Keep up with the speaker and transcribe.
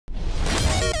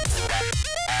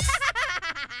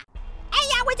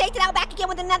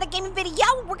with another gaming video.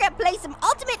 We're gonna play some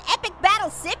Ultimate Epic Battle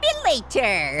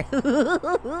Simulator.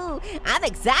 I'm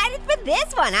excited for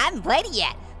this one. I haven't played it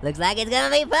yet. Looks like it's gonna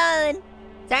be fun.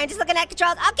 Sorry, I'm just looking at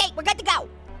controls. Okay, we're good to go.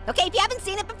 Okay, if you haven't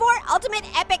seen it before, Ultimate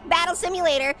Epic Battle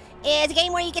Simulator is a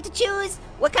game where you get to choose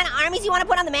what kind of armies you want to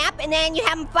put on the map, and then you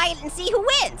have them fight and see who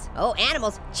wins. Oh,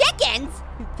 animals. Chickens!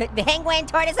 Penguin,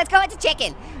 tortoise, let's go with the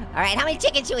chicken. All right, how many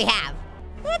chickens should we have?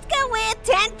 Let's go with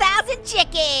 10,000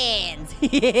 chickens.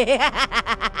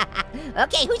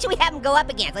 Okay, who should we have them go up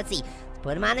against? Let's see. Let's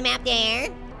put them on the map there.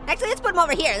 Actually, let's put them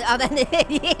over here. Oh,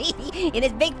 in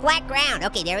this big flat ground.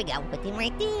 Okay, there we go. Put them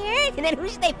right there. And then who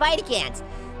should they fight against?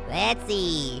 Let's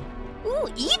see. Ooh,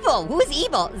 evil. Who's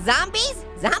evil? Zombies?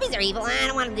 Zombies are evil. I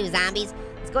don't want to do zombies.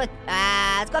 Let's go with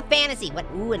fantasy. What?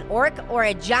 Ooh, an orc or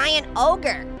a giant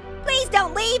ogre? Please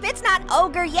don't leave. It's not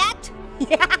ogre yet.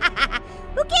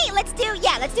 Okay, let's do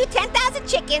 10,000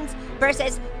 chickens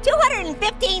versus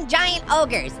 215 giant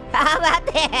ogres. How about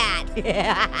that?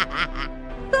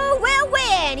 Who will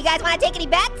win? You guys want to take any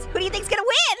bets? Who do you think's gonna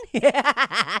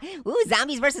win? Ooh,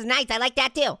 zombies versus knights. I like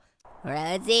that too. All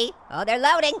right, let's see. Oh, they're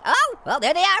loading. Oh, well,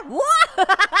 there they are. Whoa!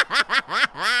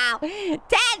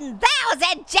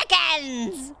 10,000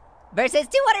 chickens versus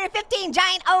 215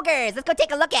 giant ogres. Let's go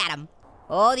take a look at them.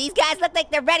 Oh, these guys look like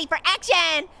they're ready for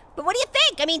action. But what do you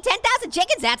think? I mean, 10,000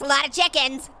 chickens, that's a lot of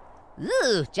chickens.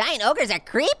 Ooh, giant ogres are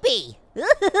creepy.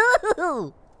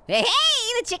 Ooh. Hey,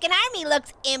 the chicken army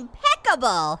looks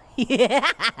impeccable.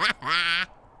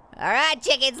 All right,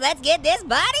 chickens, let's get this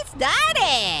party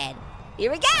started.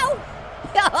 Here we go.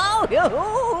 Oh,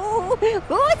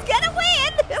 who's gonna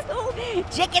win?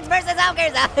 Chickens versus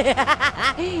ogres.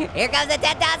 Here comes the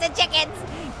 10,000 chickens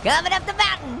coming up the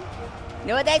mountain. You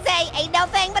know what they say? Ain't no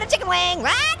thing but a chicken wing,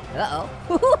 right? Uh-oh.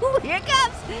 Here it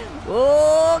comes.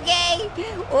 Okay,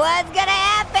 what's gonna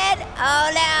happen? Oh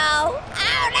no!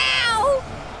 Oh no!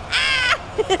 Ah!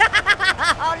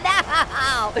 Oh no!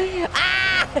 Ah!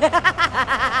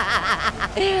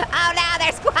 Oh no!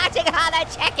 They're squashing all the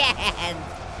chickens.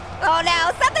 Oh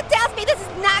no! Something tells me this is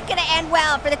not gonna end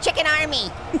well for the chicken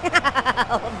army.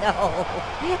 Oh no!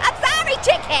 I'm sorry,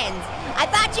 chickens. I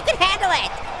thought you could handle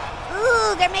it.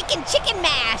 Ooh, they're making chicken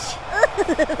mash.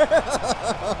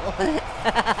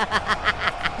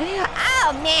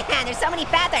 Oh man, there's so many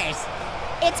feathers.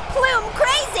 It's plume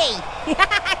crazy.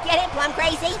 Get it, plum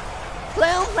crazy?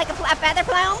 Plume, like a feather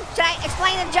plume? Should I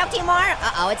explain the joke to you more?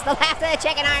 Uh-oh, it's the last of the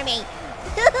chicken army.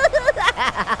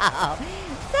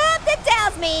 Something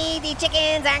tells me the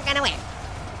chickens aren't gonna win.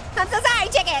 I'm so sorry,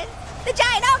 chickens. The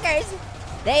giant ogres,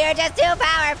 they are just too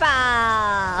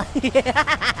powerful.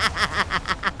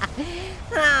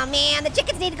 Oh man, the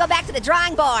chickens need to go back to the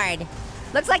drawing board.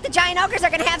 Looks like the giant ogres are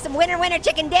gonna have some winner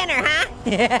chicken dinner, huh?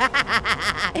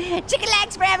 Chicken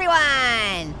legs for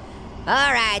everyone.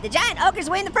 All right, the giant ogres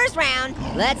win the first round.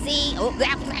 Let's see,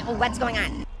 what's going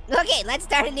on? Okay, let's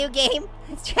start a new game.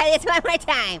 Let's try this one more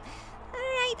time. All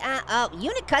right,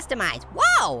 unit customize.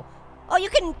 Whoa, oh, you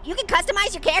can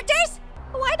customize your characters?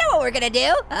 Oh, I know what we're gonna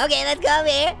do. Okay, let's go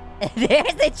here.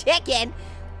 There's the chicken.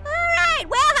 All right,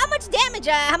 well, how much damage,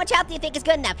 how much health do you think is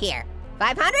good enough here?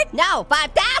 500? No,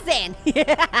 5,000.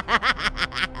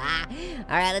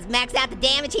 All right, let's max out the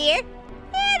damage here.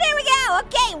 There we go.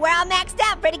 Okay, we're all maxed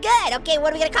out, pretty good. Okay,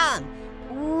 what are we gonna call him?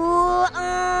 Ooh,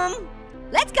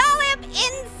 let's call him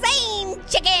Insane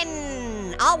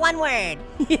Chicken. All one word.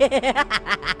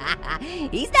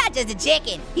 He's not just a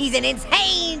chicken, he's an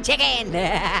insane chicken.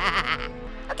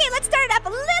 Okay, let's start it up a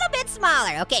little bit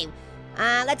smaller. Okay,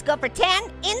 let's go for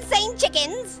 10 insane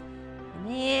chickens.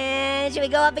 And should we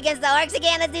go up against the orcs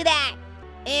again? Let's do that.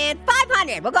 And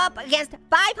 500, we'll go up against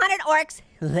 500 orcs.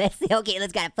 Let's see, okay,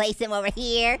 let's gotta place him over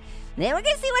here. Then we're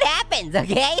gonna see what happens,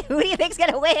 okay? Who do you think's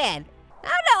gonna win? I don't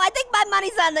know, I think my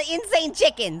money's on the insane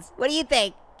chickens. What do you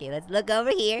think? Okay, let's look over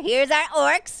here. Here's our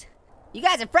orcs. You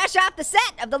guys are fresh off the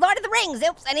set of The Lord of the Rings.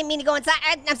 Oops, I didn't mean to go inside.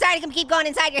 I'm sorry to keep going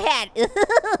inside your head.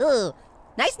 Ooh,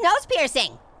 nice nose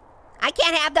piercing. I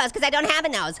can't have those because I don't have a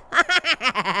nose.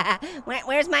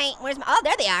 where's my, oh,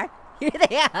 there they are. Here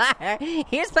they are.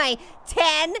 Here's my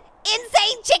 10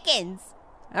 insane chickens.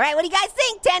 All right, what do you guys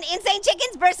think? 10 insane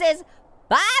chickens versus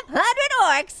 500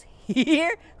 orcs.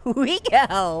 Here we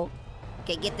go.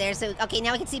 Okay, get there, so, okay,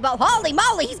 now we can see both. Holy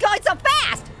moly, he's going so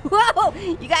fast. Whoa,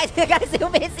 you guys gotta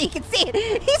zoom in so you can see it.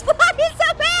 He's flying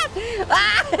so fast.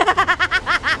 Ah!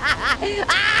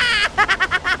 Ah!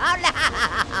 Oh no!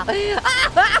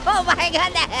 Oh my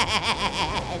goodness!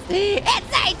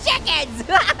 Insane chickens!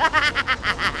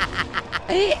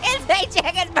 Insane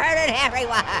chickens murdered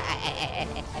everyone!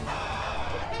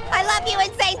 I love you,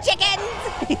 insane chickens!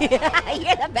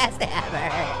 You're the best ever.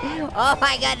 Oh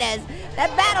my goodness.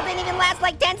 That battle didn't even last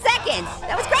like 10 seconds.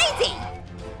 That was crazy.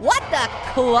 What the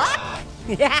cluck?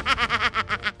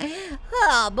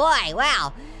 Oh boy,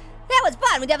 wow. That was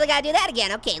fun. We definitely gotta do that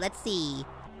again. Okay, let's see.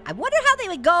 I wonder how they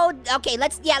would go. Okay,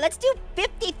 let's do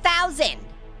 50,000.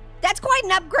 That's quite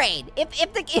an upgrade.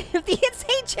 If the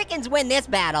insane chickens win this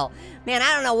battle, man,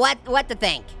 I don't know what to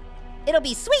think. It'll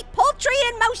be sweet poultry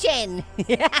in motion.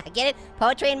 Get it?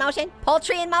 Poetry in motion?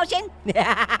 Poultry in motion?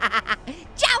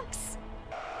 Jokes!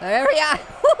 There we are.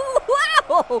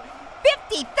 Whoa!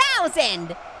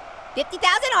 50,000!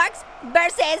 50,000 orcs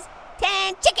versus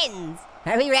 10 chickens.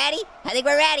 Are we ready? I think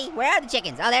we're ready. Where are the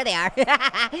chickens? Oh, there they are.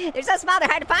 They're so small, they're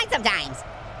hard to find sometimes.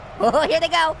 Oh, here they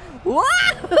go. Whoa! All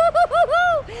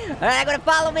right, they're gonna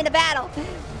follow me into battle.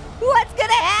 What's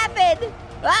gonna happen?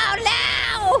 Oh,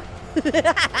 no!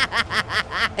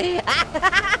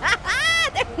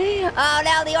 Oh,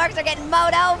 no, the orcs are getting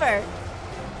mowed over.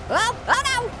 Oh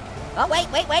no! Oh, wait.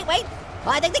 Oh,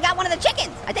 I think they got one of the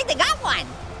chickens. I think they got one.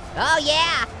 Oh,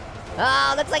 yeah.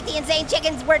 Oh, looks like the insane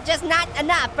chickens were just not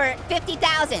enough for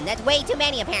 50,000. That's way too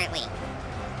many, apparently. Are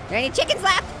there any chickens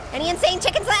left? Any insane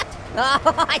chickens left?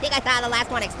 Oh, I think I saw the last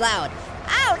one explode.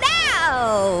 Oh,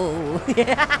 no!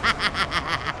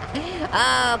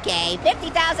 Okay,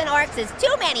 50,000 orcs is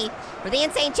too many for the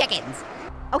insane chickens.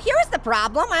 Oh, here's the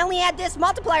problem. I only had this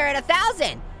multiplier at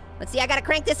 1,000. Let's see, I gotta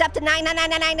crank this up to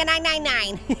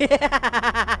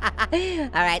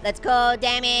 9999999. All right, let's go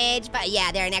damage. But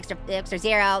yeah, they're an extra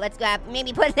zero. Let's go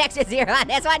maybe put an extra zero on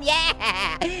this one.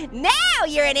 Yeah! Now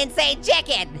you're an insane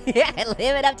chicken. Live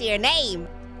it up to your name.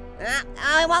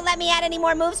 Oh, it won't let me add any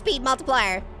more move speed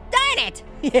multiplier. Darn it!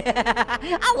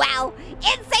 Oh well,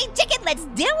 insane chicken, let's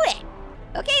do it.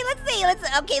 Okay, let's see.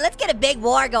 Let's get a big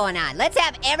war going on. Let's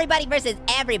have everybody versus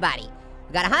everybody.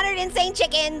 We got 100 insane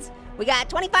chickens. We got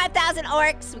 25,000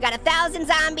 orcs. We got 1,000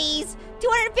 zombies.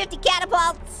 250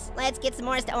 catapults. Let's get some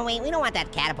more stuff. Oh wait, we don't want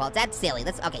that catapult. That's silly.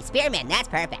 Okay, spearmen. That's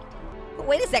perfect.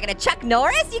 Wait a second, a Chuck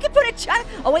Norris? You can put a Chuck.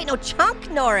 Oh wait, no,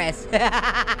 Chunk Norris.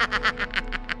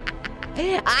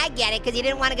 I get it, because you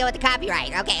didn't want to go with the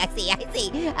copyright. Okay, I see what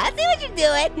you're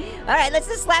doing. All right, let's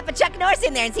just slap a Chuck Norris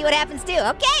in there and see what happens too.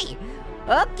 Okay,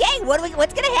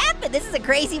 what's gonna happen? This is a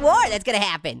crazy war that's gonna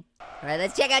happen. All right,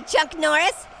 let's check out Chunk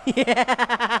Norris.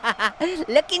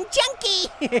 Looking chunky.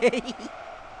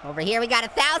 Over here we got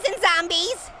 1,000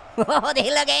 zombies. Oh,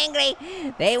 they look angry.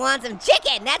 They want some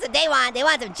chicken. That's what they want. They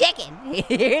want some chicken.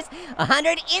 Here's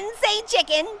 100 insane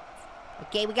chicken.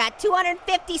 Okay, we got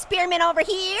 250 spearmen over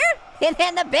here. And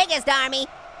then the biggest army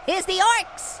is the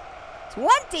orcs.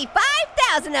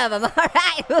 25,000 of them. All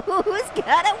right, who's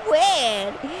gonna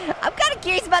win? I'm kind of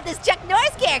curious about this Chuck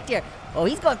Norris character. Oh,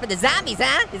 he's going for the zombies,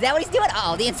 huh? Is that what he's doing?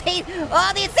 Oh, the insane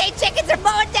chickens are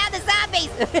mowing down the zombies.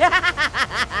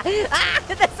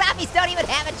 The zombies don't even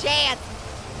have a chance.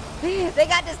 They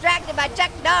got distracted by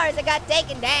Chuck Norris and got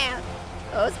taken down.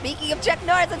 Oh, speaking of Chuck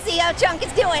Norris, let's see how Chunk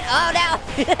is doing. Oh, no.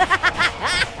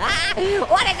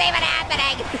 What is even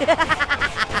happening?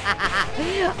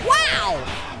 Wow.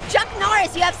 Chuck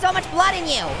Norris, you have so much blood in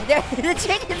you. The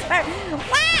chickens are,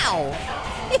 wow.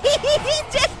 He's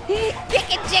just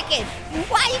kicking chickens.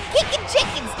 Why are you kicking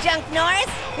chickens, Chuck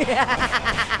Norris?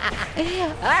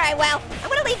 All right, well, I'm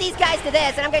gonna leave these guys to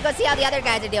this, and I'm gonna go see how the other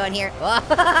guys are doing here. Whoa.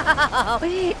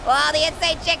 Well, the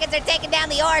insane chickens are taking down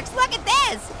the orcs. Look at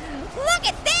this. Look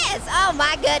at this! Oh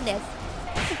my goodness!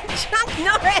 Chunk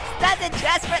Norris does it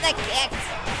just for the kicks.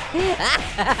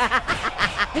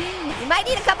 You might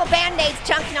need a couple band-aids,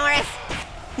 Chunk Norris.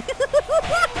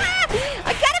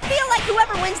 I kind of feel like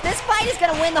whoever wins this fight is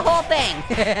gonna win the whole thing.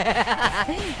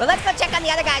 But let's go check on the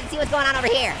other guys and see what's going on over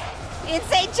here.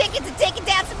 Insane chickens are taking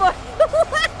down some more.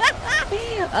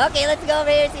 Okay, let's go over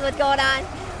here and see what's going on.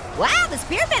 Wow, the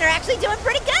spearmen are actually doing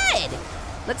pretty good.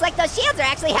 Looks like those shields are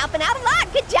actually helping out a lot.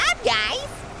 Good job, guys.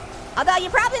 Although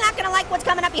you're probably not gonna like what's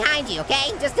coming up behind you,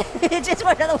 okay? Just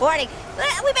word of the warning.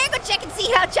 We better go check and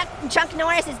see how Chunk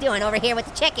Norris is doing over here with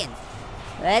the chickens.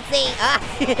 Let's see.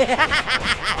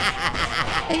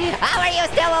 How are you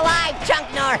still alive,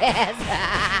 Chunk Norris?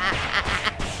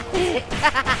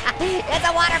 It's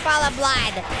a waterfall of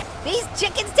blood. These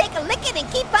chickens take a licking and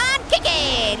keep on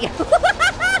kicking.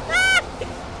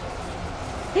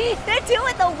 They're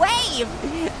doing the wave.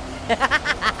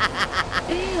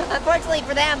 Unfortunately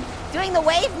for them, doing the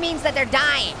wave means that they're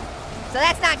dying. So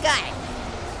that's not good.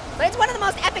 But it's one of the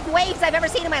most epic waves I've ever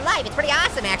seen in my life. It's pretty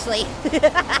awesome, actually.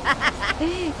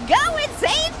 Go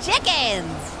insane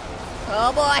chickens.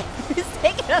 Oh boy,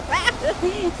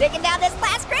 taking down this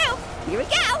last group. Here we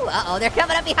go. Uh-oh, they're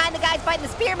coming up behind the guys fighting the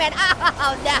spearmen.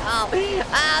 Oh no.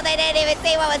 Oh, they didn't even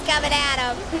see what was coming at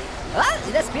them. Oh,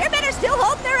 the spearmen are still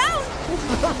holding their own.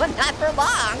 but not for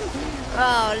long.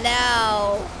 Oh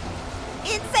no.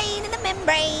 Insane in the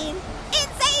membrane.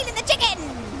 Insane in the chicken.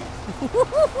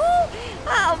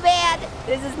 Oh man,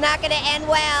 this is not gonna end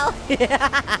well.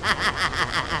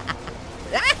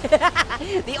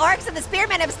 The orcs and the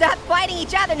spearmen have stopped fighting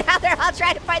each other. Now they're all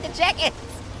trying to fight the chickens.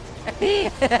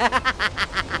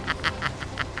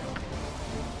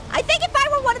 I think if I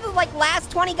were one of the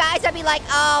last 20 guys, I'd be like,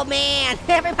 oh man,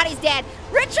 everybody's dead.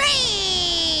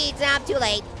 Retreat! No, too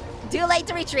late. Too late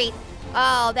to retreat.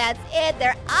 Oh, that's it.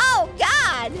 Oh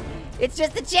God! It's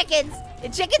just the chickens. The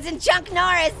chickens and Chunk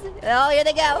Norris. Oh, here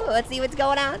they go. Let's see what's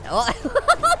going on. Oh,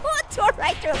 tore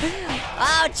right through.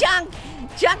 Oh,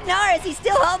 Chunk Norris, he's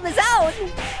still holding his own.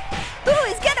 Who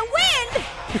is gonna win?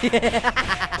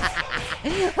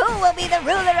 Who will be the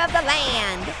ruler of the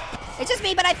land? It's just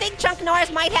me, but I think Chunk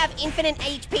Norris might have infinite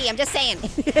HP. I'm just saying.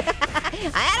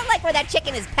 I don't like where that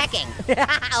chicken is pecking.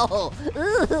 Oh,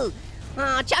 ooh.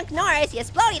 Oh, Chunk Norris, you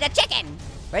exploded a chicken.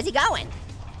 Where's he going?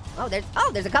 Oh,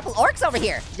 there's a couple orcs over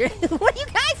here. What are you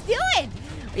guys doing?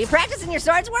 Are you practicing your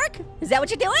swords work? Is that what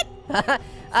you're doing?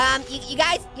 You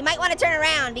guys, you might want to turn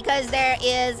around because there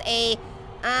is a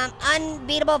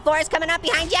unbeatable force coming up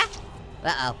behind you.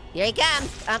 Uh-oh, here he comes.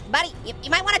 Buddy, you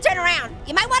might want to turn around.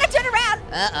 You might want to turn around.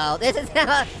 Uh-oh, this is,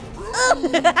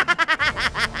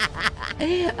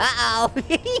 uh-oh.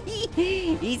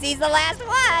 He sees the last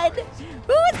one.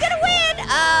 Who is gonna win?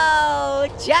 Oh,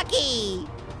 Chucky.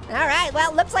 All right,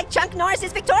 well, looks like Chunk Norris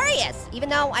is victorious, even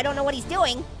though I don't know what he's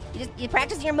doing. You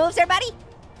practicing your moves there, buddy?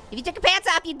 If you took your pants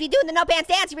off, you'd be doing the no pants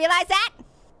dance, you realize that?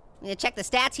 I'm gonna check the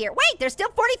stats here. Wait, there's still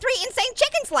 43 insane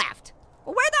chickens left.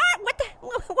 Well,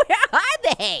 where are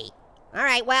they? All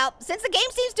right, well, since the game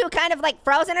seems to have kind of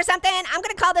frozen or something, I'm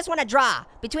gonna call this one a draw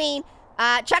between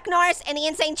Chuck Norris and the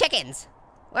insane chickens.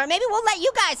 Or maybe we'll let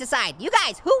you guys decide. You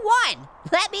guys, who won?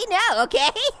 Let me know, okay?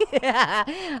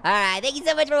 All right, thank you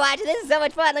so much for watching. This is so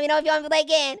much fun. Let me know if you want to play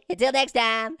again. Until next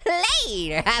time,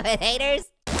 later,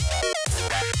 haters.